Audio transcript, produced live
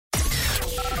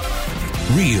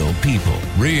Real people,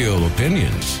 real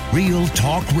opinions, real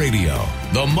talk radio.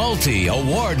 The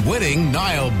multi-award-winning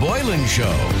Niall Boylan Show.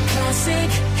 Classic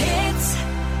hits.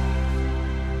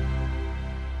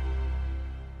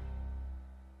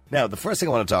 Now, the first thing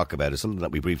I want to talk about is something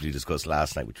that we briefly discussed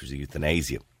last night, which was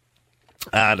euthanasia.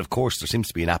 And, of course, there seems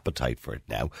to be an appetite for it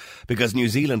now because New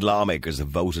Zealand lawmakers have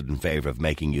voted in favour of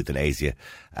making euthanasia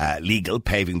legal,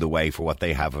 paving the way for what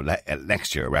they have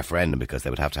next year, a referendum, because they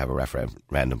would have to have a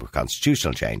referendum for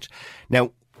constitutional change.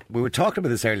 Now, we were talking about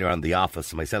this earlier on The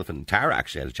Office. Myself and Tara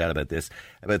actually had a chat about this,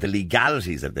 about the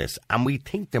legalities of this. And we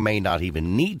think there may not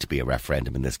even need to be a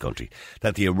referendum in this country,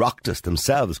 that the Oireachtas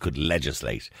themselves could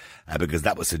legislate, because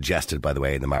that was suggested, by the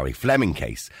way, in the Mary Fleming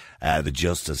case. The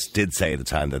Justice did say at the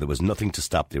time that there was nothing to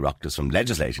stop the Oireachtas from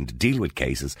legislating to deal with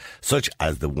cases such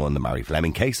as the Mary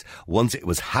Fleming case, once it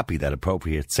was happy that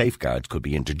appropriate safeguards could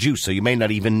be introduced. So you may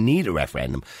not even need a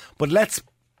referendum. But let's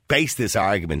base this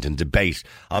argument and debate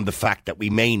on the fact that we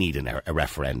may need a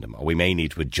referendum, or we may need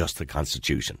to adjust the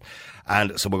Constitution.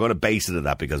 And so we're going to base it on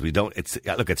that because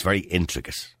it's very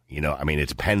intricate. You know, I mean, it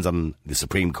depends on the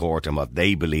Supreme Court and what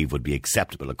they believe would be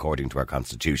acceptable according to our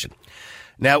Constitution.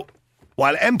 Now,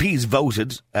 while MPs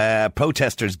voted,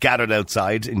 protesters gathered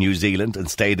outside in New Zealand and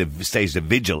staged a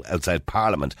vigil outside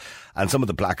Parliament. And some of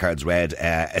the placards read,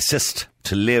 assist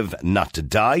to live, not to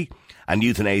die. And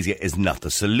euthanasia is not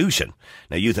the solution.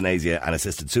 Now, euthanasia and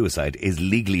assisted suicide is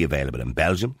legally available in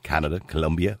Belgium, Canada,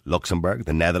 Colombia, Luxembourg,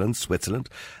 the Netherlands, Switzerland,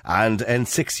 and in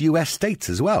 6 US states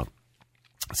as well.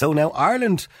 So now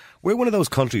Ireland, we're one of those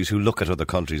countries who look at other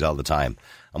countries all the time.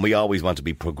 And we always want to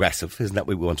be progressive, isn't that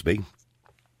what we want to be?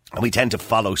 And we tend to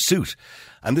follow suit.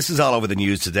 And this is all over the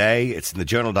news today. It's in the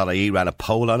journal.ie, ran a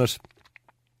poll on it.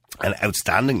 And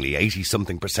outstandingly,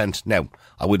 80-something%. Now,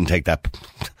 I wouldn't take that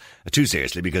too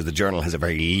seriously because the Journal has a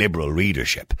very liberal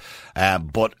readership.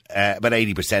 But about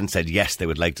 80% said yes, they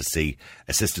would like to see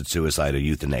assisted suicide or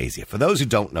euthanasia. For those who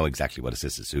don't know exactly what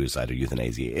assisted suicide or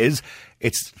euthanasia is,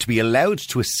 it's to be allowed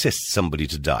to assist somebody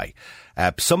to die.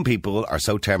 Some people are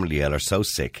so terminally ill or so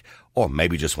sick, or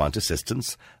maybe just want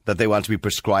assistance, that they want to be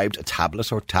prescribed a tablet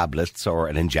or tablets or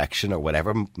an injection or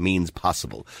whatever means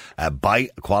possible by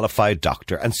a qualified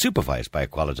doctor and supervised by a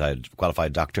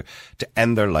qualified doctor to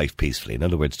end their life peacefully. In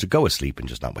other words, to go asleep and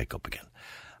just not wake up again.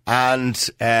 And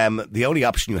the only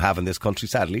option you have in this country,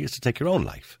 sadly, is to take your own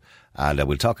life. And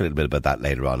we'll talk a little bit about that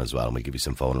later on as well. And we'll give you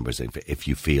some phone numbers if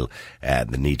you feel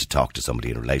the need to talk to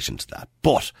somebody in relation to that.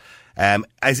 But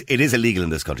as it is illegal in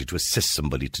this country to assist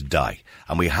somebody to die.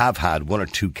 And we have had 1 or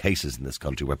 2 cases in this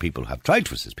country where people have tried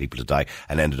to assist people to die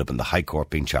and ended up in the High Court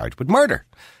being charged with murder.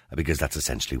 Because that's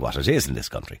essentially what it is in this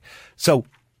country. So,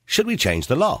 should we change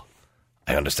the law?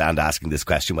 I understand asking this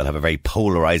question will have a very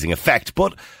polarising effect,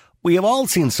 but we have all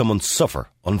seen someone suffer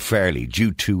unfairly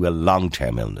due to a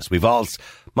long-term illness.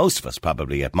 Most of us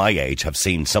probably at my age have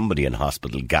seen somebody in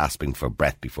hospital gasping for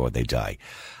breath before they die.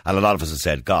 And a lot of us have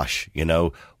said, gosh, you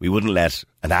know, we wouldn't let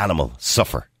an animal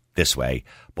suffer this way,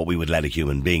 but we would let a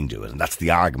human being do it. And that's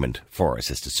the argument for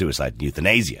assisted suicide and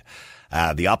euthanasia.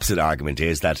 The opposite argument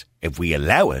is that if we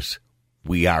allow it,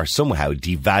 we are somehow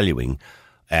devaluing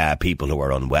people who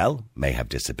are unwell, may have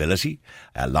disability,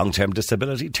 long-term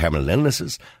disability, terminal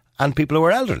illnesses, and people who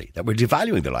are elderly, that we're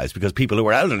devaluing their lives because people who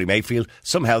are elderly may feel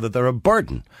somehow that they're a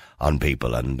burden on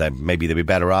people and maybe they'd be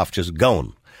better off just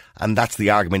going. And that's the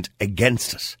argument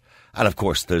against it. And of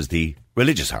course, there's the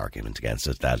religious argument against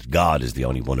it, that God is the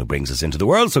only one who brings us into the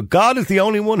world, so God is the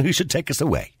only one who should take us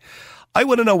away. I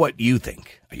want to know what you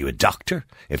think. Are you a doctor?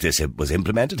 If this was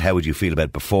implemented, how would you feel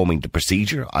about performing the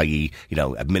procedure, i.e., you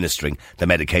know, administering the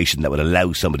medication that would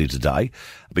allow somebody to die?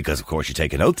 Because, of course, you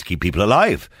take an oath to keep people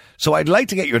alive. So I'd like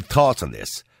to get your thoughts on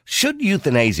this. Should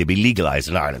euthanasia be legalised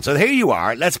in Ireland? So here you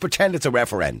are. Let's pretend it's a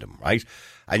referendum, right?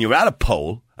 And you're at a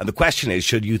poll, and the question is,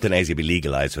 should euthanasia be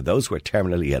legalised for those who are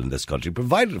terminally ill in this country,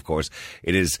 provided, of course,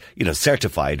 it is, you know,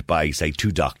 certified by, say,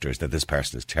 2 doctors that this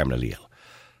person is terminally ill?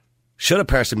 Should a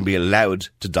person be allowed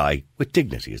to die with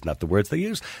dignity? Isn't that the words they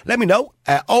use? Let me know.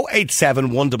 087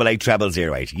 188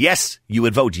 0008. Yes, you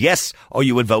would vote yes, or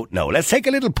you would vote no. Let's take a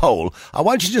little poll. I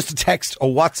want you just to text or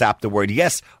WhatsApp the word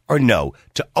yes or no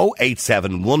to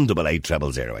 087 188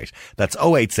 0008. That's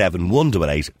 087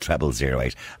 188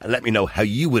 0008. And let me know how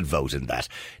you would vote in that.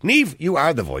 Niamh, you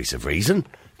are the voice of reason,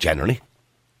 generally.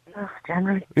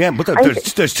 Generally. Yeah, but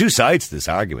there's 2 sides to this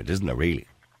argument, isn't there, really?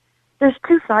 There's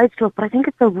 2 sides to it, but I think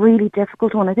it's a really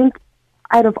difficult one. I think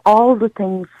out of all the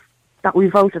things that we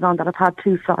voted on that have had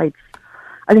 2 sides,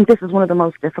 I think this is one of the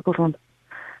most difficult ones.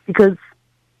 Because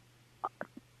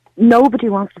nobody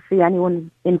wants to see anyone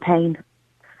in pain.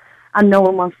 and no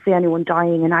one wants to see anyone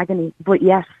dying in agony. But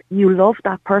yes, you love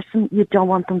that person, you don't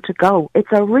want them to go.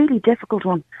 It's a really difficult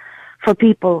one for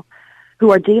people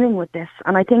who are dealing with this.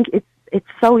 And I think it's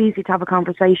so easy to have a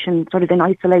conversation sort of in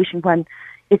isolation when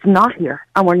it's not here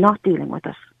and we're not dealing with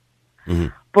it. Mm-hmm.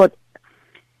 But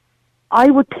I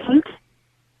would think,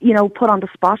 put on the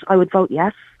spot, I would vote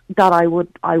yes, that I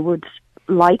would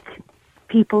like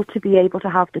people to be able to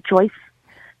have the choice,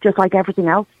 just like everything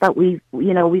else that we've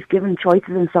given choices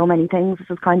in so many things. This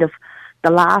is kind of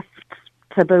the last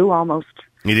taboo almost.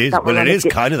 It is. Well, it is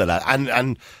kind of the last.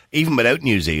 And even without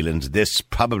New Zealand, this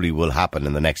probably will happen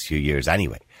in the next few years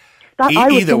anyway.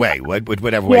 Either way,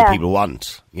 whatever way people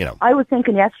want, I was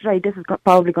thinking yesterday this is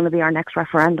probably going to be our next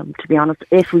referendum, to be honest,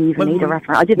 if we even need a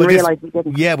referendum. I didn't realise we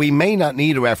didn't. Yeah, we may not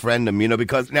need a referendum,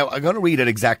 because now I'm going to read it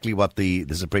exactly what the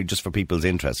Supreme, just for people's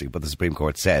interest, what the Supreme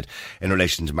Court said in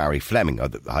relation to Mary Fleming, or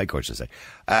the High Court should say.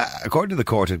 According to the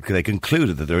court, they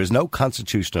concluded that there is no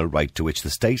constitutional right to which the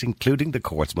state, including the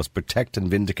courts, must protect and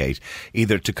vindicate,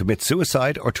 either to commit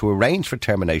suicide or to arrange for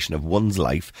termination of one's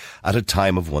life at a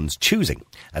time of one's choosing.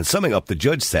 And summing up, the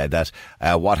judge said that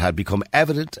what had become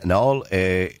evident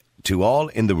to all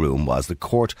in the room was the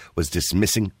court was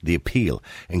dismissing the appeal.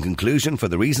 In conclusion, for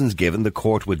the reasons given, the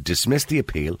court would dismiss the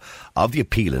appeal of the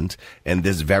appellant in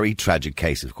this very tragic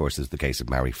case. Of course, is the case of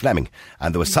Mary Fleming.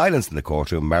 And there was silence in the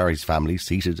courtroom. Mary's family,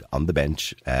 seated on the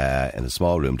bench in a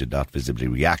small room, did not visibly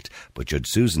react. But Judge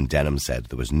Susan Denham said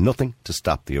there was nothing to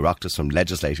stop the Oireachtas from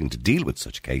legislating to deal with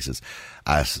such cases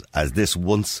as this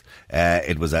once.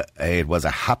 It was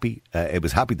happy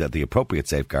that the appropriate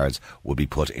safeguards would be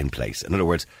put in place. In other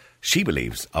words, she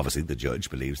believes, obviously the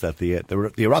judge believes, that the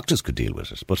Oireachtas could deal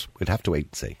with it, but we'd have to wait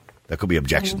and see. There could be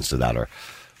objections to that or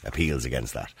appeals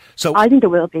against that. So I think there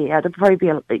will be. There'll probably be,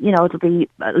 it'll be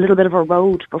a little bit of a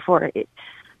road before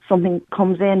something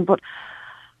comes in. But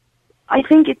I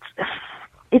think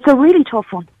it's a really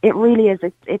tough one. It really is.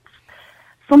 It's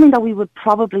something that we would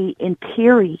probably, in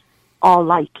theory, all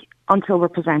like until we're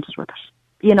presented with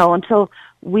it. Until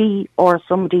we or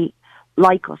somebody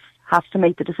like us has to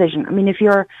make the decision. I mean,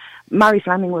 Mary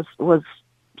Fleming was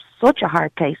such a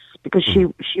hard case because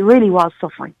she really was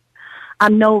suffering.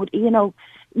 And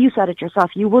you said it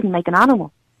yourself, you wouldn't make an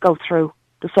animal go through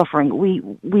the suffering.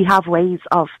 We have ways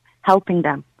of helping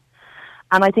them.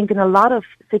 And I think in a lot of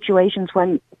situations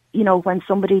when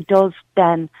somebody does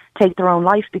then take their own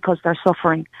life because they're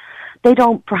suffering, they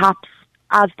don't perhaps,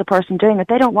 as the person doing it,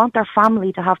 they don't want their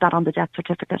family to have that on the death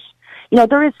certificate.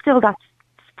 There is still that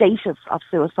status of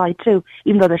suicide too,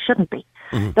 even though there shouldn't be.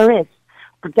 Mm-hmm. There is.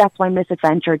 Death by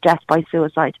misadventure, death by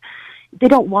suicide. They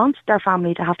don't want their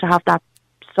family to have that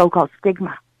so-called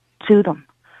stigma to them,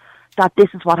 that this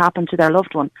is what happened to their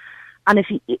loved one. And if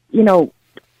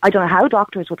I don't know how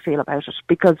doctors would feel about it,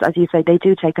 because as you say, they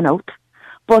do take an oath,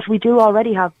 but we do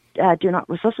already have do not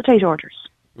resuscitate orders.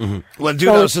 Mm-hmm. Well, do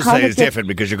not resuscitate is different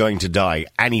because you're going to die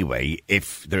anyway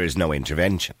if there is no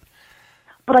intervention.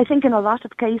 But I think in a lot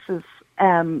of cases,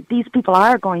 these people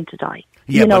are going to die.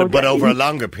 Yeah, but over a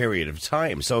longer period of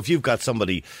time. So if you've got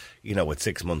somebody, with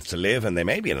 6 months to live and they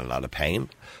may be in a lot of pain,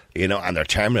 and they're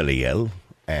terminally ill,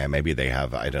 maybe they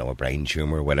have, a brain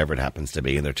tumour, whatever it happens to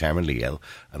be, and they're terminally ill,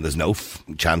 and there's no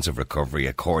chance of recovery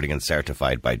according and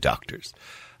certified by doctors.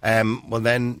 Well,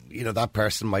 then, that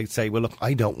person might say, well, look,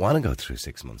 I don't want to go through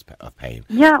 6 months of pain.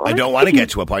 Yeah, well, I don't want to get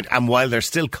to a point. And while there's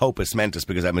still corpus mentis,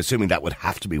 because I'm assuming that would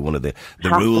have to be one of the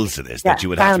rules to this, that you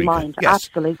would have to be. Mind, yes.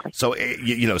 Absolutely. So,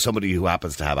 somebody who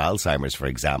happens to have Alzheimer's, for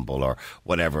example, or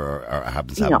whatever, or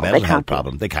happens to have a mental health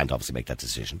problem, they can't obviously make that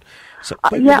decision. So,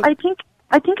 I think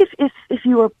if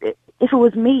it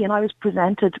was me and I was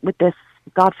presented with this,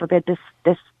 God forbid,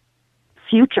 this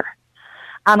future,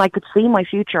 and I could see my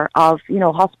future of,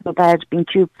 hospital bed, being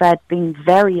tube fed, being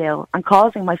very ill and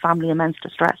causing my family immense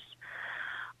distress,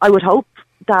 I would hope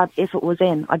that if it was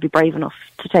in, I'd be brave enough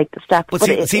to take the step. But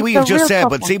see what you've just said.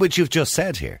 But see what you've just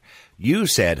said here. You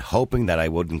said hoping that I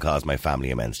wouldn't cause my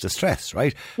family immense distress,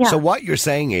 right? Yeah. So what you're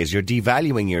saying is you're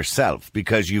devaluing yourself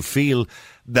because you feel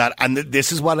that, and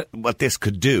this is what this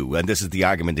could do, and this is the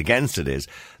argument against it, is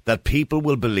that people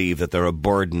will believe that they're a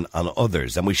burden on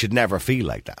others, and we should never feel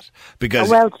like that.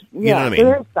 Because, you know what I mean?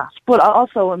 There is that. But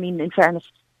also, in fairness,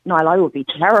 Niall, I would be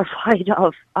terrified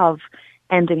of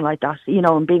ending like that,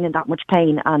 and being in that much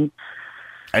pain and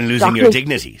losing your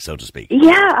dignity, so to speak.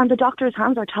 Yeah, and the doctors'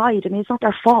 hands are tied. It's not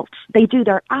their fault. They do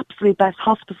their absolute best.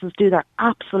 Hospices do their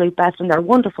absolute best, and they're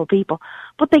wonderful people.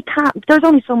 But they can't. There's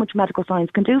only so much medical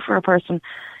science can do for a person.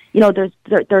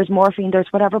 There's morphine, there's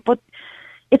whatever, but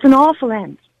it's an awful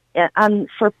end. And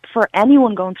for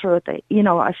anyone going through it,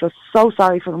 I feel so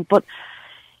sorry for them. But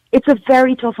it's a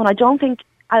very tough one. I don't think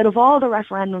out of all the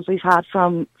referendums we've had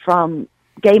from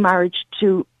gay marriage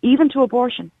to even to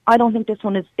abortion, I don't think this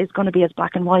one is going to be as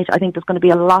black and white. I think there's going to be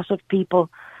a lot of people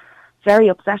very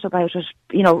upset about it,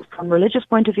 you know, from religious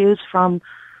point of views, from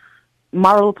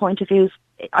moral point of views.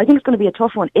 I think it's going to be a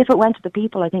tough one. If it went to the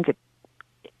people, I think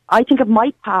it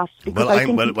might pass. Because I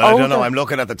don't know. I'm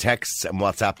looking at the texts and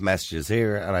WhatsApp messages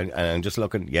here, and I'm just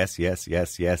looking. Yes, yes,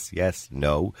 yes, yes, yes,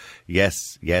 no.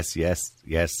 Yes, yes, yes,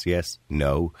 yes, yes,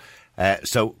 no.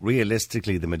 So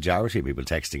realistically, the majority of people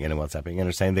texting in and WhatsApping in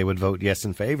are saying they would vote yes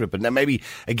in favour. But now maybe,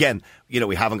 again, you know,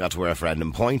 we haven't got to a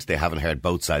referendum point. They haven't heard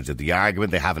both sides of the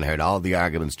argument. They haven't heard all the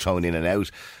arguments thrown in and out,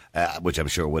 which I'm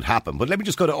sure would happen. But let me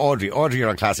just go to Audrey. Audrey, you're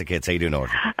on Classic Hits. How you doing,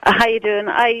 Audrey? How you doing?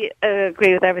 I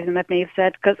agree with everything that Niamh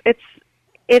said, because it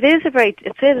is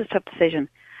a tough decision.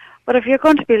 But if you're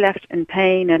going to be left in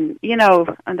pain and, you know,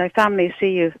 and thy family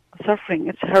see you suffering,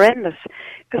 it's horrendous.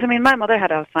 Because, I mean, my mother had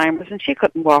Alzheimer's and she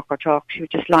couldn't walk or talk. She was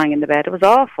just lying in the bed. It was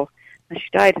awful. And she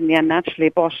died in the end naturally.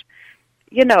 But,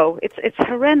 you know, it's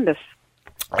horrendous.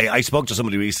 I spoke to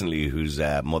somebody recently whose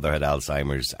mother had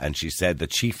Alzheimer's, and she said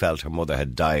that she felt her mother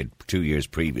had died 2 years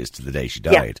previous to the day she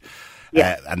died.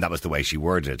 Yeah. And that was the way she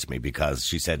worded it to me, because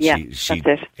she said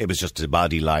it was just a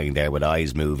body lying there with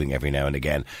eyes moving every now and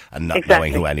again and not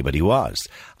knowing who anybody was.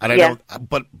 And I know,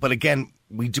 but again,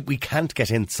 we can't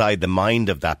get inside the mind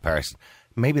of that person.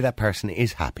 Maybe that person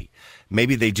is happy.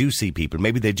 Maybe they do see people.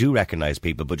 Maybe they do recognise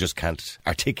people, but just can't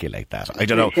articulate that. I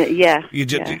don't know.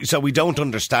 So we don't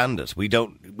understand it. We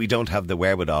don't have the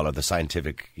wherewithal or the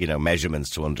scientific, you know, measurements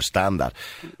to understand that.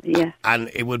 Yeah.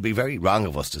 And it would be very wrong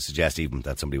of us to suggest even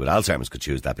that somebody with Alzheimer's could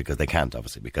choose that, because they can't,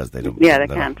 obviously, because they don't. Yeah, they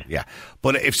can't. Yeah.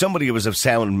 But if somebody was of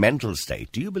sound mental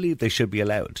state, do you believe they should be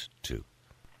allowed to?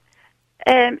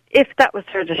 If that was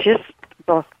her decision.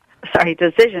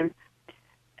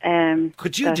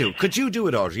 Could you do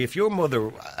it, Audrey? If your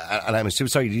mother, and I'm assuming,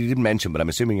 sorry, you didn't mention, but I'm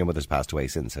assuming your mother's passed away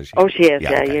since, has she? Oh, she is,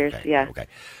 years. Okay.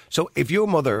 So if your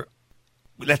mother,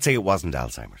 let's say it wasn't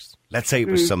Alzheimer's, let's say it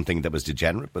was something that was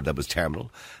degenerate, but that was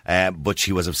terminal, but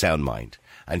she was of sound mind,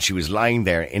 and she was lying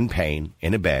there in pain,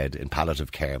 in a bed, in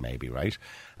palliative care maybe, right?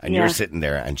 And you're sitting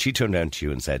there, and she turned around to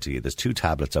you and said to you, there's 2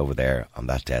 tablets over there on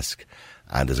that desk,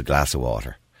 and there's a glass of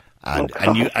water.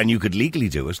 And you could legally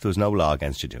do it. There's no law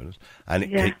against you doing it.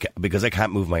 And because I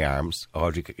can't move my arms,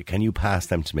 Audrey, can you pass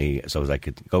them to me so as I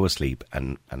could go asleep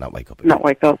and not wake up again? Not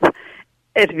wake up.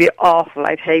 It'd be awful.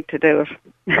 I'd hate to do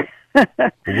it.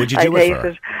 But would you do it for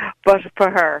her? But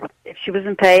for her, if she was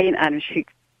in pain and she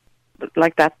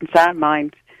like that in sound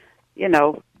mind, you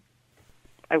know,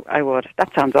 I would.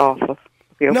 That sounds awful.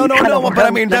 No, but I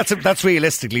mean, that's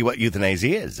realistically what euthanasia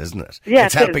is, isn't it? Yeah,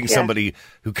 it's helping somebody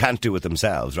who can't do it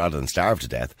themselves, rather than starve to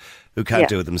death, who can't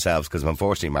do it themselves, because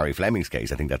unfortunately, Mary Fleming's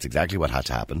case, I think that's exactly what had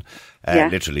to happen.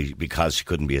 Literally, because she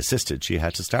couldn't be assisted, she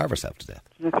had to starve herself to death.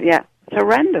 Yeah, it's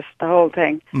horrendous, the whole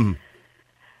thing.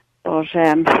 But,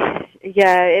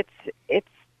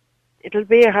 it'll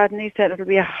be a hard, and he said it'll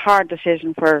be a hard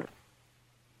decision for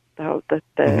So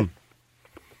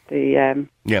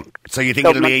you think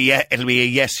it'll be a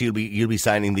yes? You'll be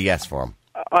signing the yes form.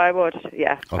 I would.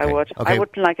 Yeah, okay. I would. Okay. I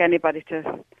wouldn't like anybody to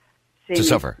see me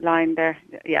suffer lying there.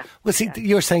 Yeah. Well, see,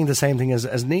 you're saying the same thing as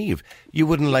Niamh. You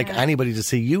wouldn't like anybody to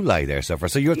see you lie there suffer.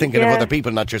 So you're thinking of other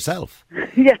people, not yourself.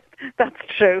 Yeah, that's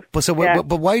true. But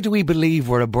but why do we believe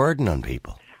we're a burden on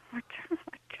people? I just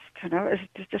don't know.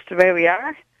 It's just the way we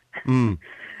are.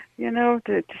 You know,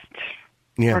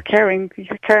 we're caring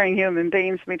human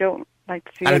beings. We don't like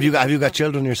to see. And have you got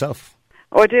children yourself?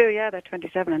 Oh, I do. Yeah, they're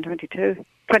 27 and 22.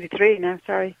 23 now.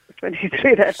 Sorry,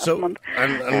 23 this month.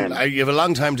 And you have a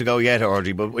long time to go yet,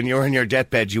 Audrey. But when you're in your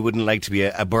deathbed, you wouldn't like to be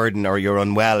a burden, or you're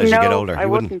unwell as you get older. I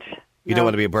wouldn't. You don't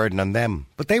want to be a burden on them.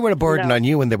 But they were a burden on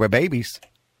you when they were babies,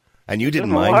 and you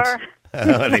didn't mind.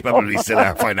 They probably still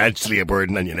are financially a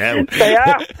burden on you now. They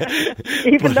are,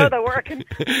 even though they're working.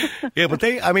 Yeah, but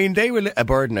they were a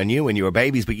burden on you when you were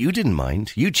babies, but you didn't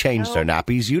mind. You changed their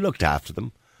nappies. You looked after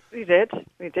them. We did.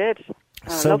 I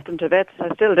loved them to bits.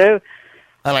 I still do.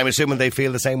 And I'm assuming they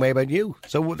feel the same way about you.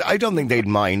 So I don't think they'd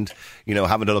mind,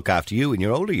 having to look after you in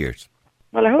your older years.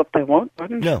 Well, I hope they won't.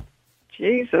 No.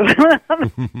 Jesus.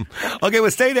 Okay, well,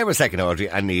 stay there for a second, Audrey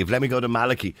and Niamh. Let me go to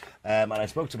Malachy. And I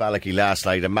spoke to Malachy last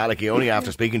night. And Malachy, only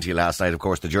after speaking to you last night, of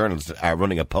course, the journalists are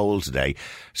running a poll today.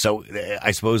 So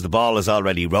I suppose the ball is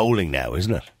already rolling now,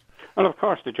 isn't it? Well, of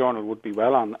course, the Journal would be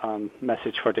well on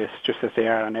message for this, just as they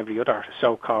are on every other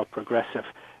so-called progressive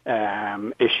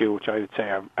issue, which I would say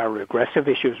are regressive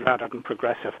issues rather than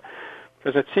progressive.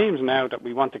 Because it seems now that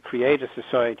we want to create a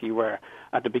society where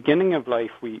at the beginning of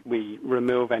life we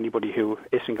remove anybody who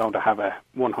isn't going to have a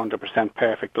 100%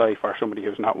 perfect life, or somebody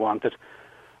who's not wanted.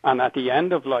 And at the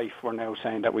end of life, we're now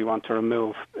saying that we want to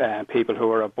remove people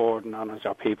who are a burden on us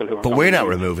or people who are... But we're not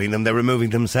removing them, they're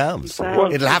removing themselves.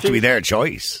 Well, it'll have to be their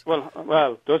choice.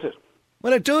 Well, does it?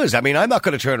 Well, it does. I mean, I'm not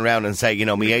going to turn around and say,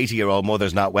 my 80-year-old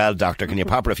mother's not well, doctor, can you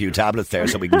pop her a few tablets there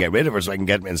so we can get rid of her so I can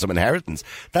get in some inheritance?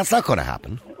 That's not going to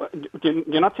happen. Do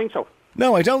you not think so?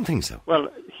 No, I don't think so. Well,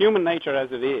 human nature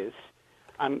as it is,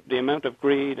 and the amount of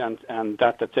greed and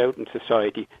that's out in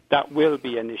society, that will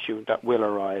be an issue that will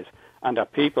arise. And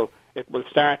that people, it will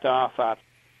start off at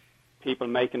people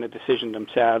making a decision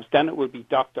themselves, then it will be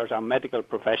doctors or medical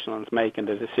professionals making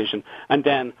the decision, and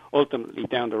then ultimately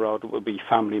down the road it will be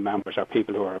family members or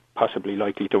people who are possibly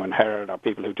likely to inherit or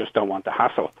people who just don't want the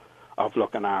hassle of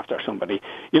looking after somebody.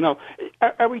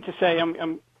 Are we to say,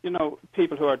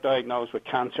 people who are diagnosed with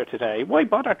cancer today, why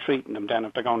bother treating them then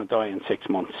if they're going to die in 6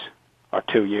 months or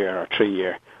 2 year or 3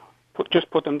 year?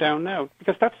 Just put them down now,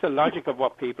 because that's the logic of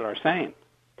what people are saying.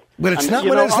 Well, it's not.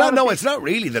 It's not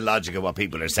really the logic of what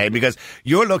people are saying, because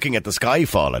you're looking at the sky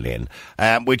falling in,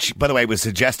 which, by the way, was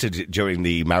suggested during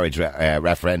the marriage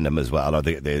referendum as well, or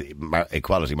the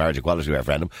marriage equality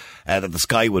referendum, that the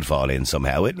sky would fall in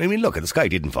somehow. Look, the sky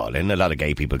didn't fall in. A lot of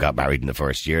gay people got married in the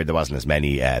first year. There wasn't as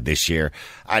many this year,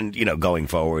 and going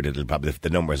forward, the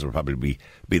numbers will probably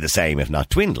be the same, if not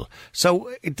dwindle.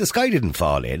 So the sky didn't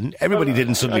fall in. Everybody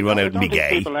didn't suddenly run out and be gay.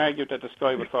 People argued that the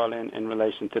sky would fall in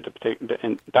relation to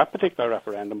that particular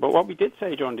referendum, but what we did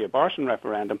say during the abortion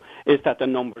referendum is that the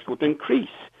numbers would increase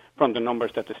from the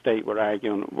numbers that the state were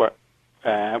arguing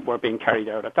were being carried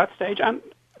out at that stage, and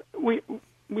we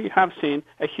have seen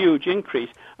a huge increase.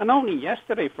 And only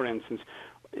yesterday, for instance,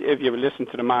 if you listen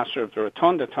to the Master of the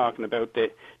Rotunda talking about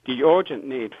the urgent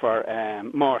need for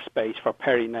more space for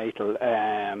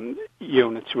perinatal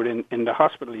units within in the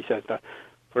hospital, he says that,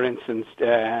 for instance,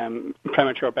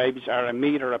 premature babies are 1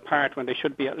 metre apart when they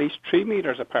should be at least 3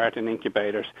 metres apart in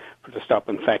incubators to stop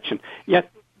infection. Yet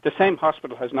the same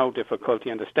hospital has no difficulty,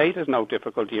 and the state has no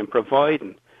difficulty in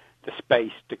providing the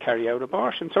space to carry out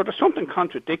abortion. So there's something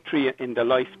contradictory in the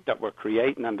life that we're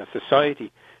creating and the society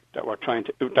that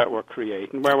we're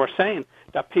creating, where we're saying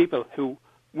that people who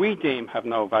we deem have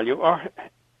no value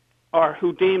or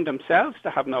who deem themselves to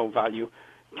have no value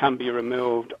can be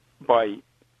removed by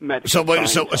medical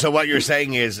science. So what you're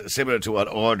saying is similar to what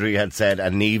Audrey had said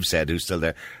and Niamh said, who's still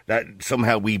there, that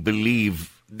somehow we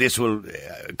believe this will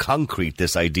concrete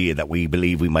this idea that we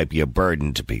believe we might be a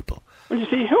burden to people. Well, you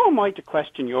see, who am I to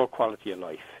question your quality of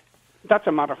life? That's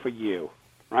a matter for you,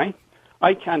 right?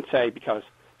 I can't say because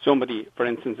somebody, for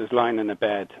instance, is lying in a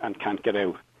bed and can't get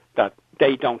out, that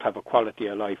they don't have a quality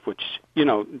of life which,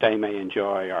 they may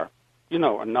enjoy or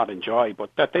not enjoy,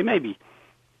 but that they maybe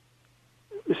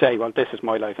say, well, this is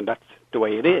my life and that's the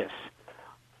way it is.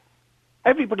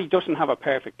 Everybody doesn't have a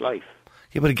perfect life.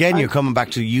 Yeah, but again, you're coming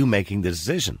back to you making the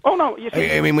decision. Oh, no.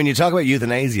 When you talk about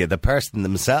euthanasia, the person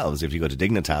themselves, if you go to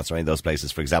Dignitas or any of those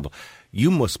places, for example,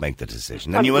 you must make the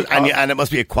decision. And it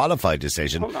must be a qualified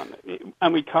decision. Hold on.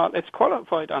 And it's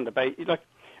qualified on the basis.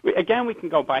 Again, we can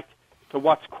go back to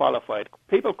what's qualified.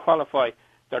 People qualify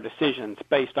their decisions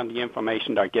based on the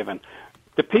information they're given.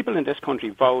 The people in this country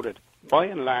voted, by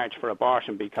and large, for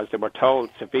abortion because they were told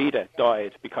Savita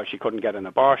died because she couldn't get an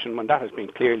abortion, when that has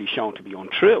been clearly shown to be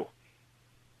untrue.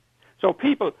 So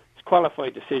people's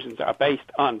qualified decisions are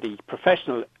based on the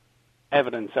professional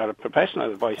evidence or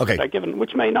professional advice that they're given,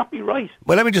 which may not be right.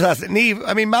 Well, let me just ask,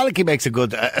 Niamh, Malachy makes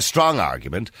a strong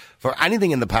argument for anything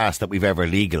in the past that we've ever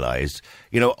legalised.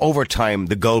 Over time,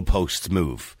 the goalposts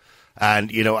move.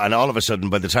 And, and all of a sudden,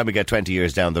 by the time we get 20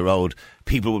 years down the road,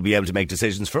 people will be able to make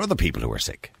decisions for other people who are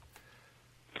sick.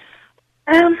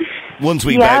 Once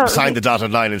we sign the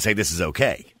dotted line and say this is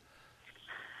okay.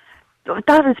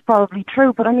 That is probably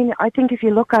true, but I think if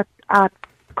you look at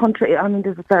country,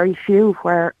 there's very few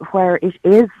where it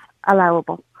is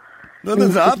allowable. No,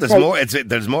 there's not. There's more.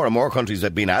 There's more and more countries that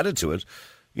have been added to it.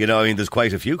 There's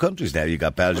quite a few countries now. You've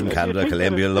got Belgium, Canada,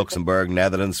 Colombia, Luxembourg,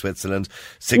 Netherlands, Switzerland,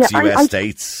 6 US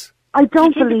states. I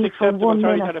don't believe for 1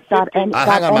 minute that any...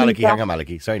 hang on,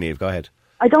 Malachy. Sorry, Niamh, go ahead.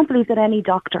 I don't believe that any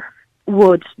doctor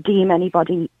would deem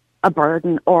anybody a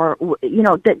burden, or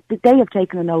they have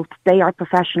taken an oath. They are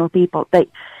professional people.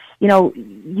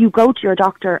 You go to your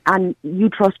doctor and you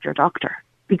trust your doctor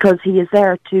because he is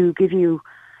there to give you,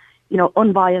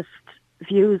 unbiased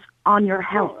views on your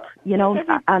health.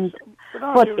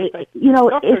 Doctors'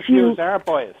 views are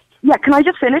biased. Yeah, can I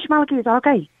just finish, Malachy? Is that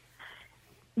okay?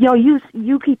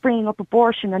 You keep bringing up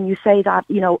abortion and you say that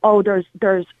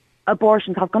there's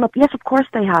abortions have gone up. Yes, of course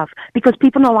they have, because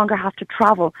people no longer have to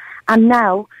travel, and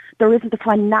now there isn't the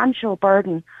financial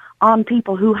burden on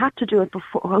people who had to do it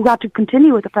before, who had to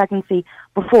continue with the pregnancy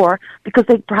before because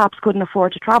they perhaps couldn't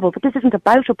afford to travel. But this isn't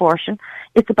about abortion;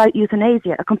 it's about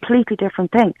euthanasia, a completely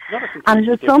different thing. And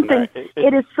it is something.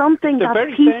 It is something that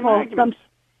people.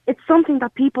 It's something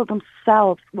that people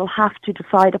themselves will have to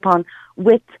decide upon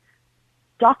with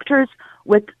doctors,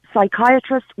 with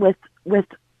psychiatrists, with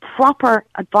proper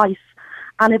advice,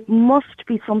 and it must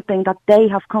be something that they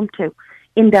have come to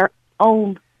in their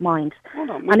own mind.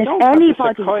 And if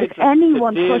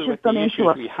anyone pushes them into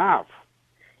it,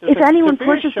 if anyone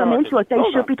pushes them into it, they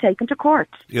should be taken to court.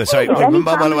 Yeah, sorry.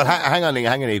 Well, hang on,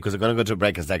 because I'm going to go to a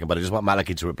break in a second, but I just want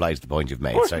Malachy to reply to the point you've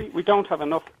made. Sorry. We don't have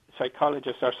enough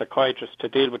psychologists or psychiatrists to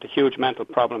deal with the huge mental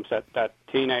problems that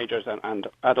teenagers and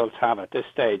adults have at this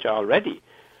stage already.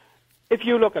 If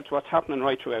you look at what's happening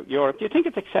right throughout Europe, do you think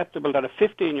it's acceptable that a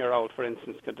 15-year-old, for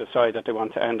instance, could decide that they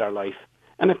want to end their life?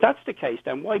 And if that's the case,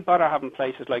 then why bother having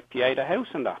places like Pieta House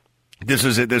and that? This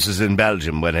was in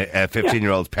Belgium when a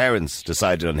 15-year-old's parents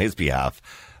decided on his behalf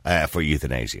for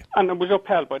euthanasia. And it was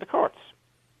upheld by the courts.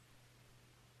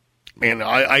 I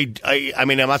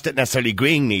mean, I'm not necessarily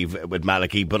agreeing, Niamh, with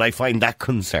Malachy, but I find that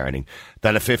concerning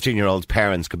that a 15-year-old's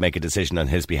parents could make a decision on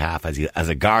his behalf as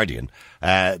a guardian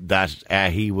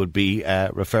that he would be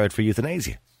referred for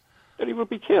euthanasia. That he would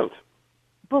be killed.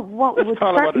 But what would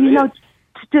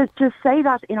to say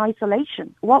that in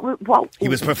isolation? What he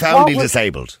was profoundly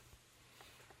disabled.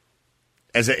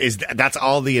 That's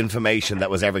all the information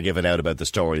that was ever given out about the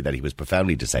story, that he was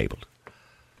profoundly disabled.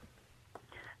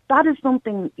 That is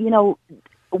something,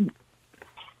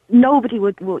 nobody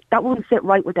would that wouldn't sit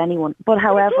right with anyone. But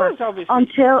however,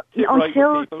 until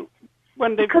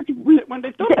when they've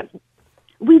done it,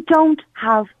 we don't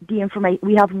have the information.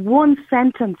 We have one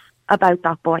sentence about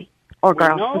that boy or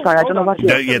girl. Sorry, I don't know what you...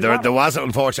 There was,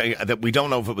 unfortunately, that we don't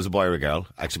know if it was a boy or a girl.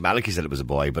 Actually, Malachy said it was a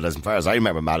boy, but as far as I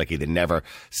remember Malachy, they never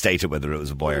stated whether it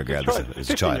was a boy or a girl. It was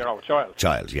a child.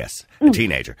 Child, yes. A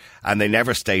teenager. And they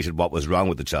never stated what was wrong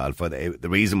with the child. The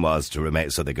reason was to remain,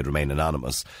 so they could remain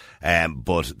anonymous.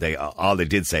 But all they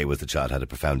did say was the child had a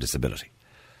profound disability.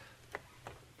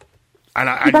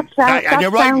 That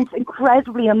sounds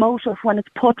incredibly emotive when it's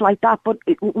put like that, but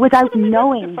without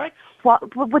knowing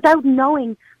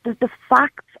the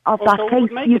facts of that case,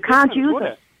 you can't use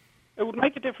it. It would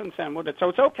make a difference then, would it? So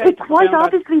it's okay. It quite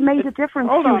obviously made a difference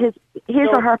to his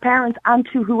or her parents and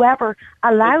to whoever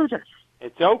allowed it.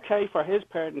 It's okay for his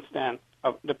parents then,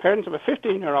 the parents of a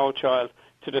 15-year-old child,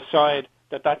 to decide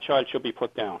that child should be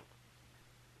put down.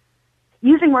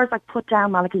 Using words like "put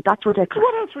down," Malachy, that's ridiculous.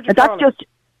 What else would you call it?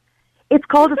 It's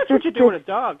called That's what you do with a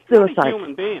dog. Suicide. Not a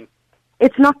human being.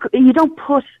 It's not. You don't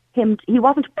put him. He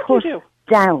wasn't put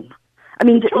down. I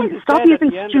mean, stop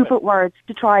using stupid words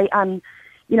to try and,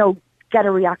 get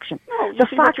a reaction. No, the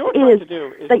fact is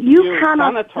that you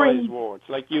cannot bring words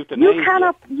like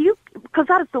euthanasia. Because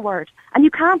that is the word, and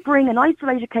you can't bring an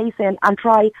isolated case in and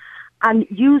try and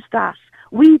use that.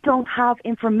 We don't have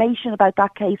information about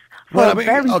that case. But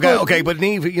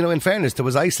Niamh, in fairness, there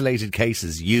was isolated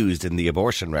cases used in the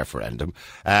abortion referendum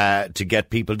to get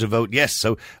people to vote yes.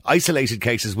 So isolated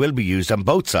cases will be used on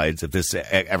both sides if this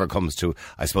ever comes to,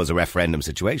 I suppose, a referendum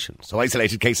situation. So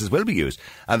isolated cases will be used.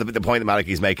 And the point that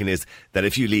Malachy is making is that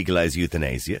if you legalise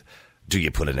euthanasia, do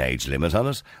you put an age limit on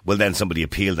it? Will then somebody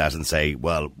appeal that and say,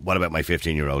 well, what about my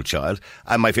 15-year-old child?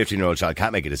 And my 15-year-old child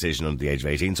can't make a decision under the age of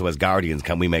 18, so as guardians,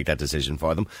 can we make that decision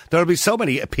for them? There will be so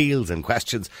many appeals and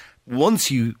questions. Once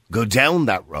you go down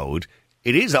that road,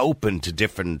 it is open to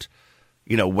different,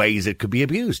 ways it could be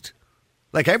abused.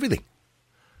 Like everything.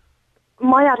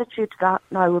 My attitude to that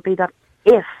now would be that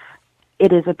if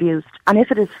it is abused, and if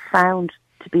it is found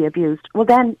to be abused, well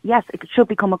then, yes, it should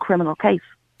become a criminal case.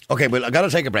 Okay, well, I've got to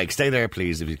take a break. Stay there,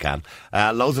 please, if you can.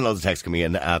 Loads and loads of texts coming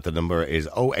in. The number is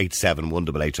 087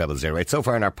 188 0008. So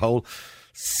far in our poll,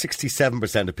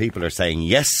 67% of people are saying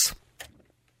yes.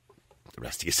 The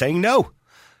rest of you saying no.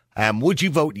 Would you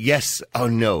vote yes or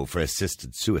no for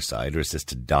assisted suicide or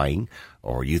assisted dying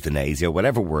or euthanasia,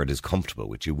 whatever word is comfortable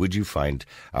with you? Would you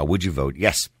vote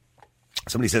yes?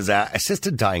 Somebody says,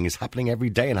 assisted dying is happening every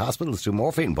day in hospitals through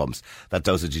morphine pumps. That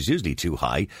dosage is usually too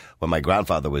high. When my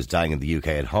grandfather was dying in the UK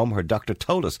at home, her doctor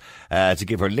told us to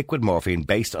give her liquid morphine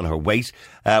based on her weight,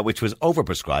 which was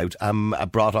overprescribed and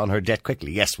brought on her death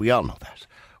quickly. Yes, we all know that.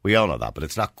 We all know that, but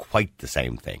it's not quite the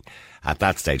same thing. At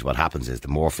that stage, what happens is the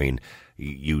morphine,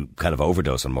 you kind of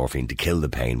overdose on morphine to kill the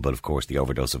pain, but of course the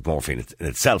overdose of morphine in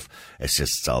itself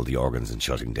assists all the organs in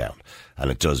shutting down. And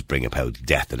it does bring about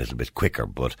death a little bit quicker,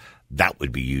 but that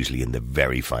would be usually in the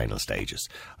very final stages.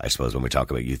 I suppose when we talk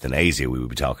about euthanasia, we would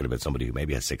be talking about somebody who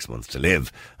maybe has 6 months to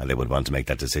live, and they would want to make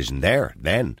that decision there,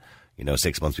 then.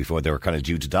 6 months before they were kind of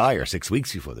due to die, or 6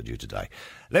 weeks before they're due to die.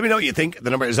 Let me know what you think.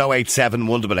 The number is 087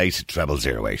 188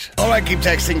 0008. All right, keep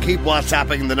texting, keep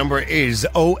WhatsApping. The number is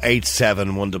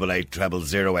 087 188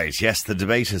 0008. Yes, the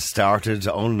debate has started.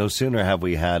 Oh, no sooner have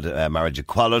we had marriage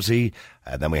equality,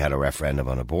 then we had a referendum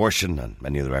on abortion and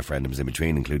many other referendums in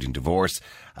between, including divorce.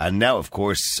 And now, of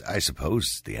course, I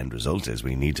suppose the end result is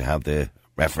we need to have the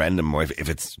referendum, or if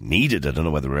it's needed. I don't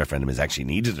know whether a referendum is actually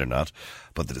needed or not,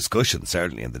 but the discussion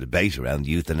certainly and the debate around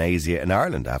euthanasia in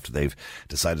Ireland after they've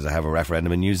decided to have a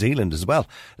referendum in New Zealand as well.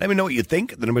 Let me know what you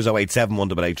think. The number's 087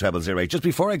 188 0008. Just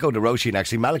before I go to Roisin,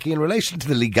 actually, Malachy, in relation to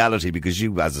the legality, because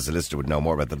you as a solicitor would know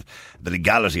more about the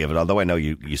legality of it, although I know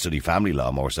you study family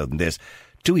law more so than this,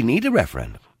 do we need a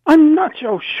referendum? I'm not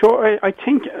so sure. I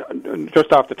think,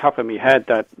 just off the top of my head,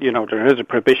 that there is a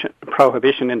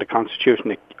prohibition in the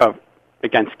Constitution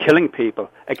against killing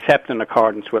people, except in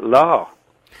accordance with law.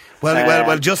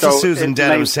 Well, Justice Susan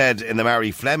Denham said in the Mary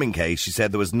Fleming case, she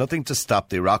said there was nothing to stop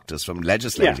the Oireachtas from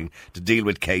legislating to deal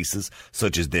with cases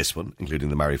such as this one, including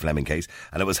the Mary Fleming case,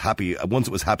 and once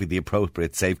it was happy, the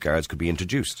appropriate safeguards could be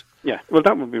introduced. Yeah, well,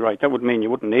 that would be right. That would mean you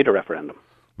wouldn't need a referendum.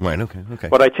 Right, okay.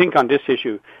 But I think on this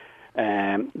issue,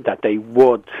 that they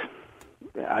would...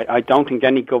 I don't think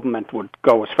any government would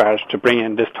go as far as to bring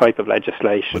in this type of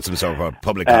legislation. With some sort of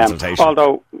public consultation.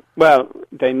 Although,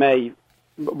 they may...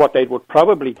 What they would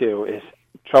probably do is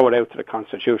throw it out to the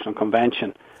Constitutional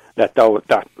Convention, that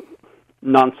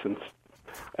nonsense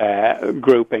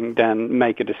grouping, then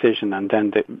make a decision, and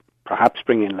then perhaps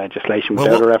bring in legislation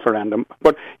without a referendum.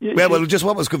 But just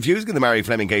what was confusing in the Mary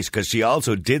Fleming case, because she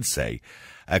also did say,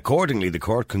 accordingly, the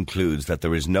court concludes that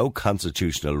there is no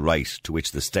constitutional right to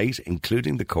which the state,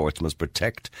 including the courts, must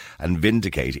protect and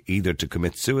vindicate, either to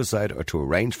commit suicide or to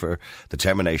arrange for the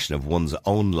termination of one's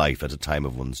own life at a time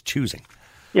of one's choosing.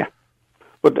 Yeah,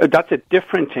 but that's a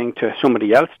different thing to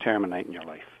somebody else terminating your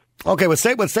life. Okay, well,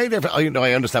 say there.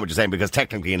 I understand what you're saying, because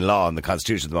technically in law and the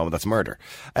Constitution at the moment, that's murder.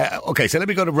 Okay, so let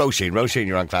me go to Roisin. Roisin,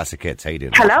 you're on Classic Hits. How you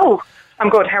doing? Hello. I'm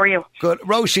good. How are you? Good.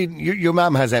 Roisin, your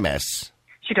mum has MS.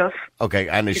 She does. Okay,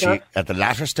 and is she at the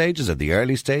latter stages, at the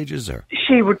early stages, or?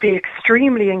 She would be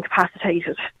extremely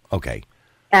incapacitated. Okay.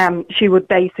 She would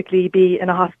basically be in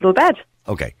a hospital bed.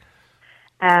 Okay.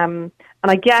 And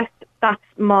I guess that's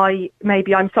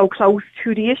maybe I'm so close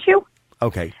to the issue.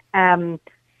 Okay.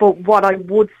 But what I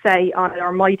would say on it,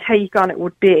 or my take on it,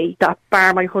 would be that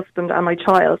bar my husband and my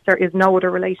child, there is no other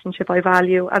relationship I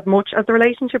value as much as the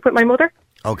relationship with my mother.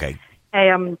 Okay.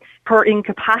 Her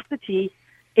incapacity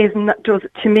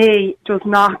does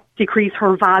not decrease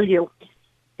her value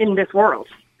in this world.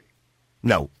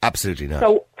 No, absolutely not.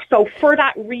 So for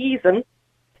that reason,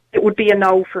 it would be a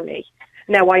no for me.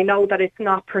 Now, I know that it's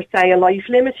not per se a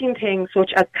life-limiting thing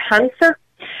such as cancer,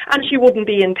 and she wouldn't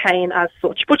be in pain as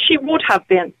such, but she would have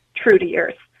been through the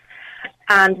years.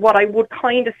 And what I would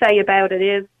kind of say about it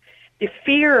is the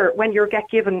fear when you get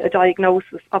given a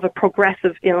diagnosis of a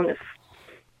progressive illness,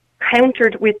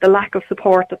 countered with the lack of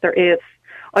support that there is.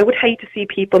 I would hate to see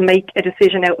people make a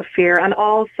decision out of fear, and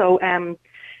also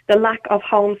the lack of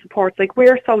home supports. Like,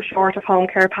 we're so short of home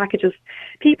care packages.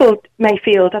 People may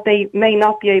feel that they may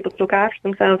not be able to look after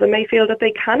themselves and may feel that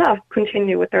they cannot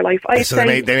continue with their life.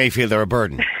 They may feel they're a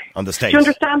burden on the state. Do you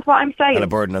understand what I'm saying? And a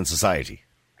burden on society.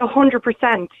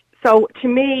 100%. So to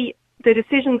me, the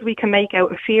decisions we can make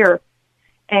out of fear,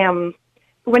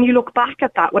 when you look back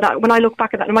at that, when I look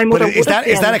back at that, and my mother is that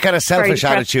a kind of selfish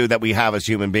attitude that we have as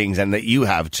human beings, and that you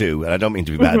have too? And I don't mean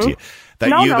to be bad to you,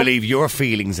 that you believe your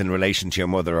feelings in relation to your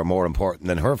mother are more important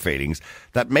than her feelings.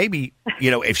 That maybe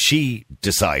if she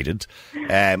decided,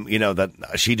 that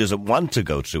she doesn't want to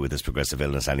go through with this progressive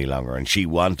illness any longer, and she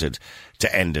wanted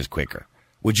to end it quicker,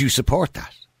 would you support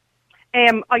that?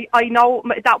 I know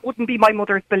that wouldn't be my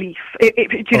mother's belief.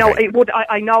 It would.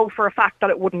 I know for a fact that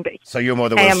it wouldn't be. So your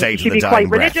mother will say to the dying breath. She'd be quite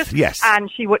religious, yes, and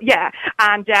she would,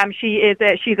 and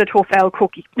she's a tough old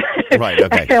cookie. Right.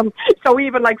 Okay. So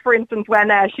even like, for instance, when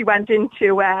she went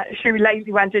into a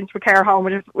care home,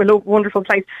 which is a wonderful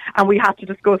place, and we had to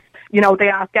discuss. They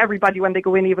ask everybody when they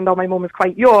go in, even though my mum is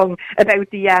quite young, about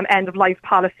the end of life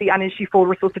policy, and is she full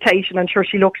resuscitation? And sure,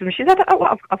 she looked and she said, "Oh,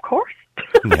 of course."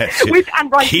 Yes,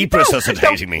 keep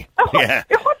resuscitating me. Yeah,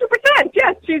 100%.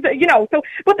 Yes, she's So,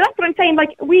 but that's what I'm saying.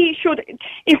 Like, we should,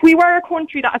 if we were a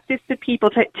country that assisted people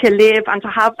to live and to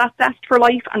have that zest for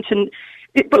life,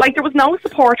 but like, there was no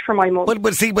support for my mum.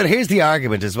 But here's the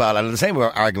argument as well, and the same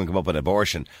argument come up with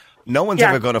abortion. No one's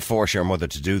ever going to force your mother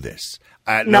to do this.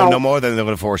 No more than they're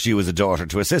going to force you as a daughter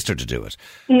to assist her to do it.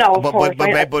 No, but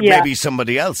maybe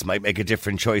somebody else might make a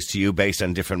different choice to you based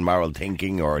on different moral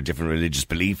thinking or different religious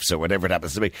beliefs or whatever it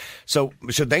happens to be. So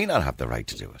should they not have the right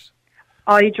to do it?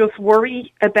 I just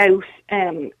worry about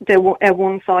a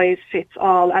one size fits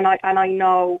all, and I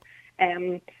know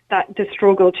that the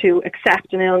struggle to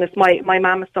accept an illness. My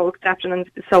mum is so accepting and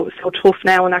so tough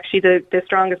now, and actually the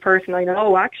strongest person I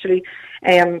know, actually,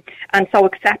 and so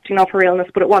accepting of her illness.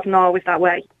 But it wasn't always that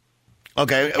way.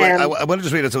 Okay, I want to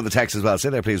just read out some of the text as well. Say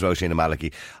there, please, Roisin and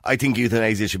Malachy. I think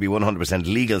euthanasia should be 100%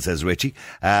 legal, says Richie.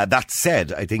 That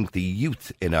said, I think the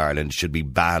youth in Ireland should be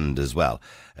banned as well.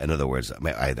 In other words,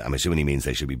 I'm assuming he means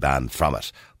they should be banned from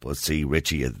it. But see,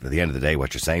 Richie, at the end of the day,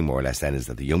 what you're saying more or less then is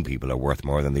that the young people are worth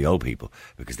more than the old people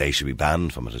because they should be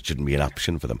banned from it. It shouldn't be an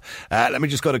option for them. Let me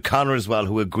just go to Conor as well,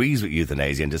 who agrees with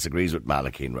euthanasia and disagrees with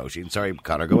Malachy and Roisin. Sorry,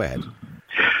 Conor, go ahead.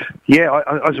 Yeah,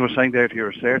 as I was saying there to your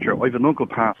researcher, I have an uncle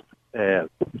passed.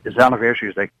 His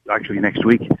anniversary is actually next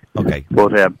week. Okay.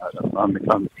 But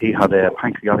he had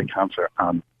pancreatic cancer,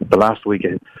 and the last week,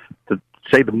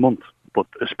 the month, but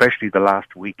especially the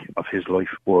last week of his life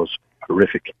was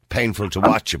horrific. Painful to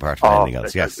watch, apart from anything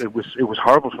else. Yes, it was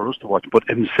horrible for us to watch. But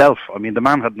himself, I mean, the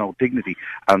man had no dignity,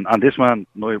 and this man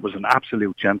was an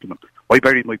absolute gentleman. I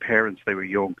buried my parents; they were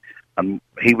young, and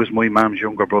he was my mum's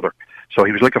younger brother. So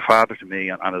he was like a father to me,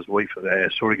 and his wife, a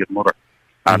surrogate mother.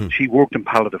 And she worked in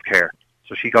palliative care,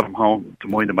 so she got him home to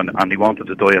mind him, and he wanted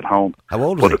to die at home. How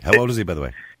old was he? How old is he, by the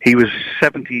way? He was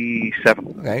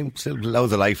 77. Okay, still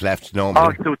loads of life left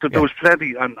normally. There was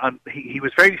plenty, and he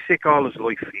was very sick all his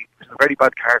life. He was in a very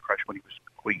bad car crash when he was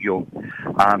quite young,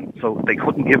 and so they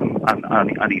couldn't give him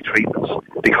any treatments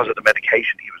because of the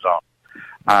medication he was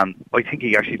on. And I think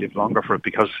he actually lived longer for it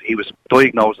because he was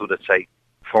diagnosed with it, say,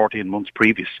 14 months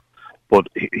previous. But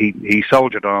he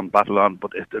soldiered on, battled on.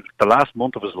 But the last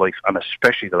month of his life, and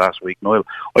especially the last week, Niall,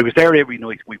 I was there every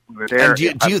night. We were there.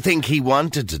 And do you think he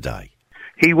wanted to die?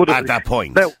 He would have at that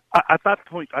point. No, at that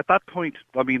point.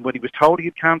 I mean, when he was told he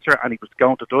had cancer and he was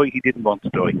going to die, he didn't want to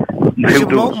die.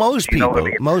 Most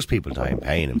people die in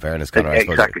pain. In fairness, Conor, I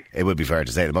suppose it would be fair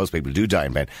to say that most people do die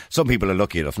in pain. Some people are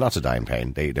lucky enough not to die in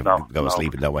pain. They go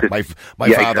asleep and no one. My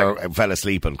father fell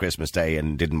asleep on Christmas Day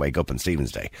and didn't wake up on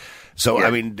Stephen's Day. So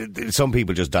I mean, some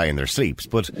people just die in their sleeps.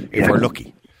 But if we're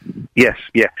lucky. Yes,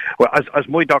 yeah. Well, as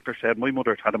my doctor said, my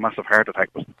mother had a massive heart attack,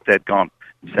 was dead gone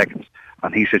in seconds.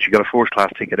 And he said, she got a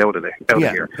first-class ticket out of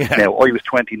here. Yeah. Now, I was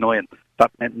 29. That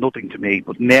meant nothing to me.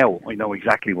 But now I know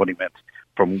exactly what he meant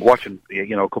from watching, a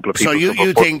couple of people. So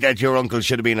you think that your uncle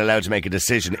should have been allowed to make a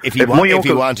decision if he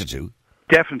wanted to?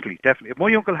 Definitely. If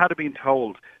my uncle had been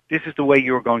told, this is the way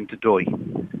you're going to die,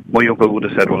 my uncle would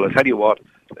have said, well, I'll tell you what,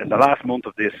 in the last month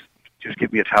of this, just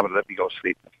give me a tablet and let me go to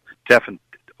sleep. Definitely.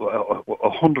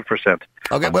 100%.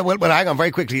 Okay, well, hang on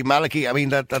very quickly, Malachy. I mean,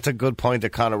 that's a good point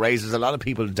that Conor raises. A lot of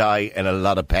people die in a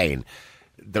lot of pain.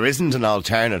 There isn't an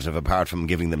alternative apart from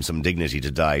giving them some dignity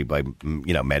to die by,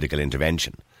 medical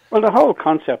intervention. Well, the whole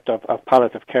concept of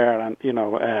palliative care and,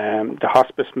 the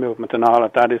hospice movement and all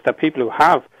of that is that people who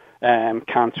have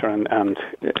cancer and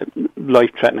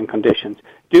life-threatening conditions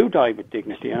do die with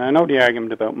dignity. And I know the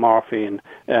argument about morphine,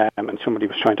 and somebody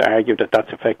was trying to argue that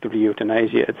that's effectively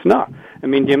euthanasia. It's not. I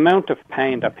mean, the amount of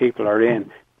pain that people are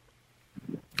in.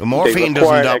 Morphine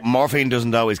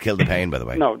doesn't always kill the pain, by the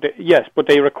way. No, yes, but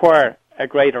they require a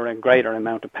greater and greater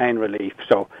amount of pain relief.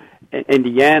 So in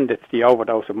the end, it's the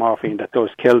overdose of morphine that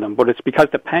does kill them. But it's because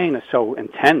the pain is so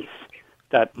intense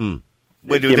that...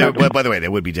 By the way, they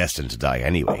would be destined to die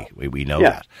anyway. We know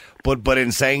that. But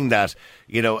in saying that,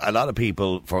 a lot of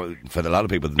people, for a lot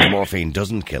of people, the morphine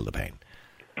doesn't kill the pain.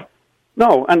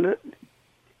 No,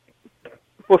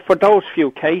 but for those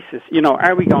few cases,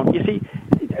 are we going? You see,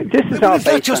 this is all. It's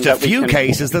not just a few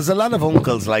cases. There's a lot of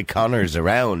uncles like Conor's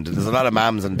around. There's a lot of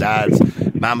mums and dads,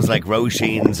 mums like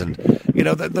Roisin's, and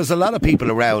there's a lot of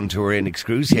people around who are in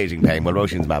excruciating pain. Well,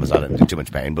 Roisin's mum is not in too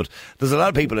much pain, but there's a lot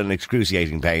of people in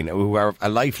excruciating pain who are a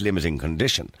life-limiting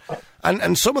condition,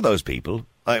 and some of those people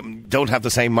don't have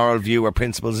the same moral view or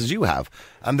principles as you have,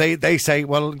 and they say,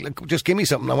 well, just give me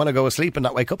something. I want to go asleep and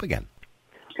not wake up again.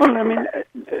 Well, I mean,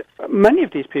 many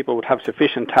of these people would have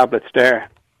sufficient tablets there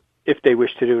if they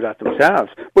wish to do that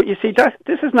themselves. But you see,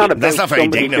 this is not about that's not very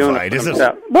dignified, is it?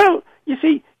 Well, you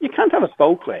see, you can't have it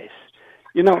both ways.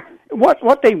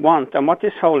 What they want and what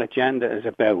this whole agenda is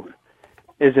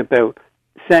about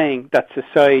saying that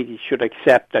society should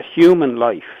accept that human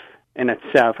life in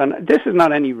itself, and this is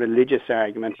not any religious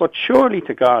argument, but surely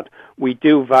to God, we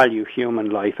do value human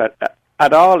life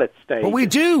at all its stages. But we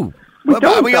do.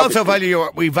 We also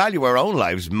value our own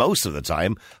lives most of the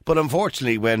time, but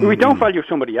unfortunately we don't value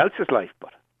somebody else's life,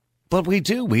 But we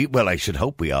do. I should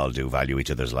hope we all do value each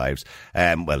other's lives,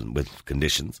 with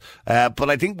conditions. But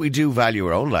I think we do value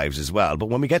our own lives as well. But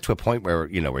when we get to a point where,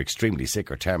 we're extremely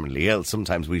sick or terminally ill,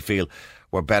 sometimes we feel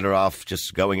we're better off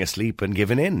just going asleep and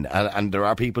giving in. And there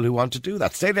are people who want to do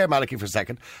that. Stay there, Malachy, for a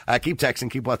second. Keep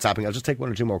texting, keep WhatsApping. I'll just take one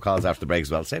or two more calls after the break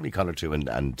as well. Save me Connor too and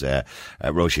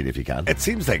Roisin if you can. It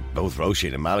seems like both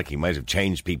Roisin and Malachy might have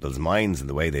changed people's minds and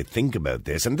the way they think about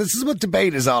this. And this is what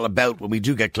debate is all about when we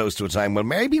do get close to a time when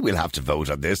maybe we'll have to vote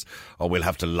on this, or we'll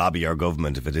have to lobby our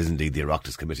government if it is indeed the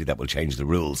Oireachtas Committee that will change the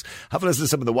rules. Have a listen to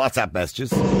some of the WhatsApp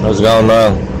messages. How's it going,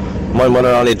 man? My mother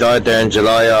only died there in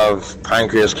July of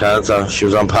pancreas cancer. She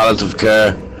was on palliative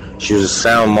care. She was a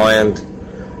sound mind,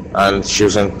 and she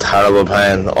was in terrible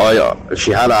pain. If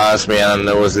she had asked me and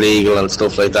it was legal and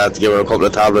stuff like that to give her a couple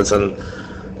of tablets and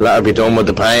let her be done with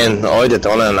the pain, I'd have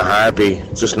done it in a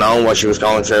heartbeat, just knowing what she was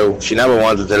going through. She never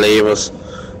wanted to leave us.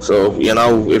 So, you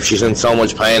know, if she's in so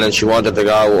much pain and she wanted to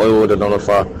go, I would have done it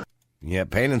for her. Yeah,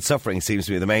 pain and suffering seems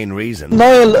to be the main reason.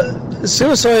 Niall,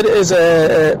 suicide is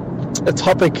a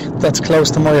topic that's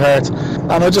close to my heart,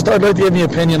 and I'd like to give my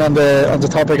opinion on the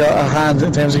topic at hand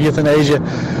in terms of euthanasia.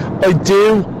 I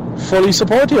do fully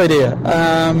support the idea.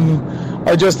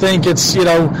 I just think it's,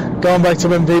 going back to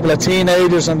when people are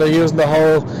teenagers and they're using the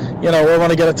whole, I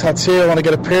want to get a tattoo, I want to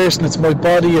get a piercing, it's my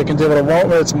body, I can do what I want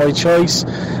with it, it's my choice.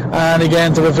 And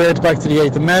again, to revert back to the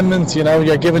 8th Amendment,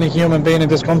 you're giving a human being in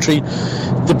this country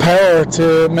the power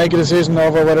to make a decision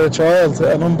over whether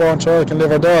an unborn child can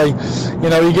live or die.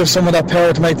 You give someone that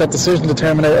power to make that decision to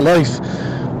terminate a life.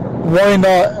 Why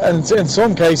not, and in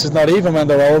some cases not even when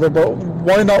they're older, but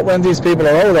why not when these people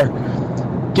are older?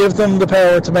 Give them the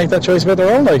power to make that choice about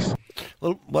their own life.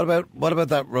 Well, what about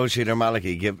that, Roisin or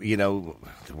Malachy? The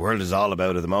world is all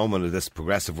about, at the moment, this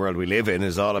progressive world we live in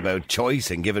is all about choice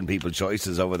and giving people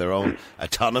choices over their own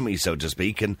autonomy, so to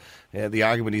speak. And the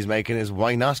argument he's making is,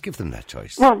 why not give them that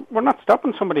choice? Well, we're not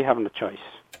stopping somebody having a choice.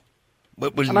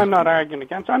 And I'm not arguing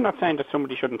against. I'm not saying that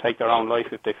somebody shouldn't take their own life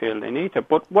if they feel they need to.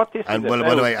 But what this is about...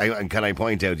 By the way, can I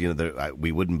point out, that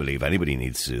we wouldn't believe anybody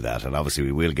needs to do that, and obviously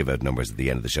we will give out numbers at the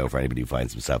end of the show for anybody who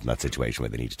finds himself in that situation where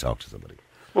they need to talk to somebody.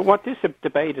 But what this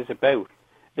debate is about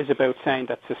saying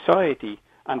that society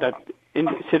and that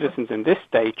citizens in this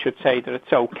state should say that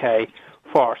it's okay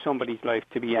for somebody's life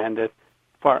to be ended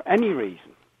for any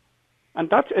reason.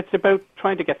 And it's about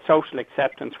trying to get social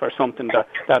acceptance for something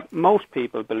that most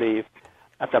people believe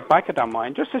at the back of their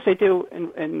mind, just as they do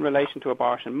in relation to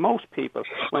abortion. Most people,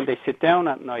 when they sit down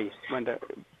at night, when they're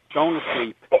going to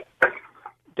sleep,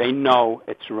 they know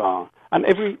it's wrong. And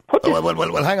if we put this...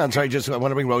 Well, hang on, sorry, just I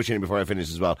want to bring Roisin in before I finish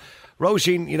as well.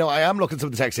 Roisin, I am looking at some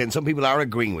of the text in. Some people are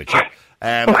agreeing with you,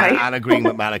 and agreeing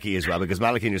with Malachy as well, because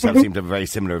Malachy and yourself seem to have a very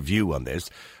similar view on this.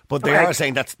 But they are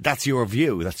saying that's your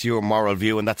view, that's your moral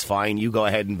view, and that's fine. You go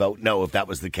ahead and vote no if that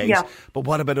was the case. Yeah. But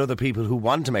what about other people who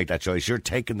want to make that choice? You're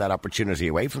taking that opportunity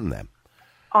away from them.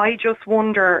 I just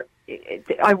wonder...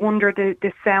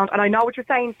 the sound, and I know what you're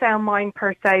saying, sound mind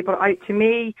per se, but to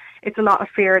me, it's a lot of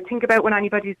fear. Think about when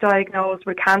anybody's diagnosed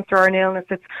with cancer or an illness,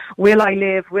 it's, will I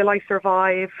live? Will I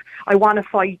survive? I want to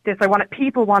fight this.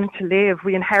 People want to live.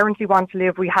 We inherently want to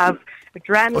live. We have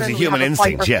adrenaline. It's a human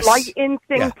instinct, yes. Flight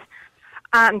instinct. Yeah.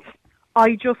 And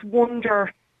I just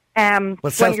wonder,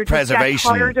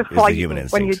 self-preservation is the human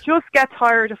instinct. When you just get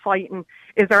tired of fighting,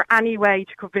 is there any way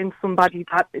to convince somebody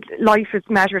that life is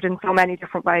measured in so many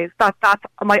different ways? That's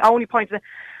my only point.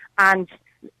 And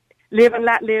live and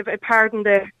let live. Pardon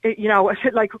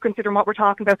considering what we're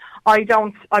talking about.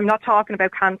 I'm not talking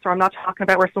about cancer. I'm not talking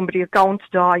about where somebody is going to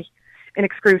die in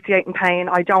excruciating pain.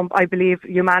 I believe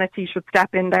humanity should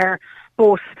step in there,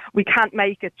 but we can't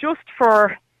make it just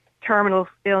for terminal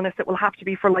illness. It will have to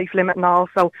be for life limiting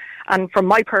also. And from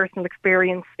my personal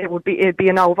experience, it'd be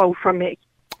a no vote from me.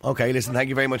 Okay, listen, thank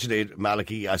you very much indeed,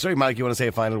 Malachy. Sorry, Malachy, you want to say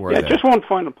a final word there? Just one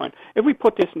final point. If we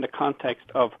put this in the context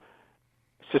of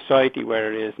society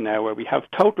where it is now, where we have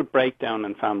total breakdown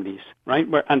in families, right?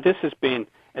 And this has been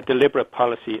a deliberate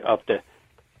policy of the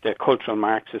cultural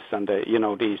Marxists and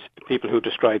these people who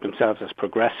describe themselves as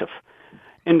progressive,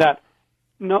 in that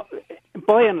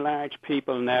by and large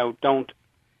people now don't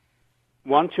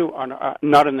want to or are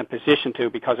not in a position to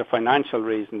because of financial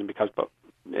reasons, but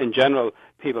in general,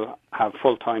 people have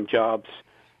full-time jobs,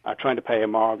 are trying to pay a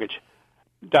mortgage,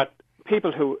 that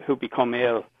people who become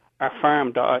ill are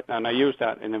farmed out, and I use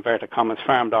that in inverted commas,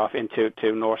 farmed off into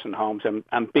nursing homes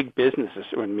and big businesses.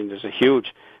 I mean, there's a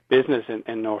huge business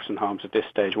in nursing homes at this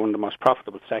stage, one of the most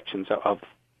profitable sections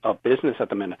of business at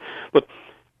the minute.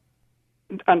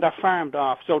 And they're farmed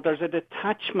off. So there's a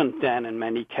detachment then in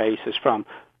many cases from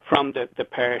the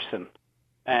person.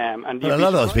 A lot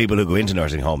of those people who go into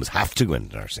nursing homes have to go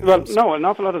into nursing homes. Well, no, an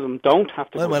awful lot of them don't have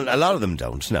to. Well, a lot of them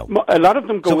don't. No, a lot of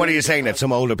them go. So, what are you saying, that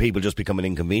some older people just become an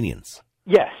inconvenience?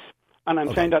 Yes, and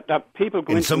I'm saying that people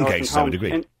go into some nursing cases, homes I would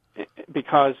agree,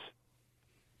 because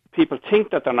people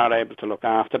think that they're not able to look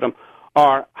after them,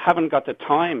 or haven't got the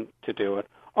time to do it,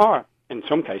 or in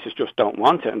some cases just don't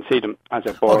want it and see them as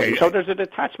a burden. Okay. So there's a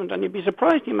detachment, and you'd be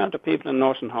surprised the amount of people in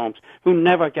nursing homes who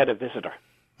never get a visitor.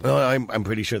 Well, I'm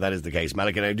pretty sure that is the case,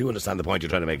 Malik, and I do understand the point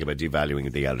you're trying to make about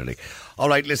devaluing the elderly. All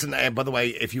right, listen, by the way,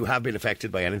 if you have been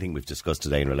affected by anything we've discussed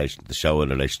today in relation to the show, in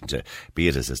relation to be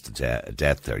it assisted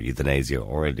death or euthanasia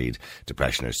or indeed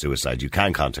depression or suicide, you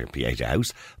can contact Pieta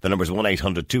House. The number is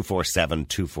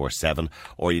 1-800-247-247,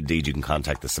 or indeed you can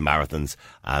contact the Samaritans,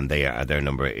 and their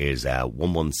number is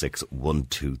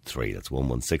 116-123. That's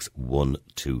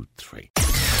 116-123.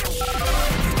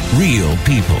 Real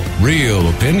people, real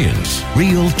opinions,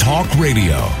 real talk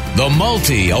radio. The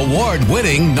multi-award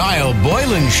winning Niall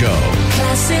Boylan Show.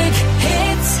 Classic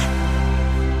hits.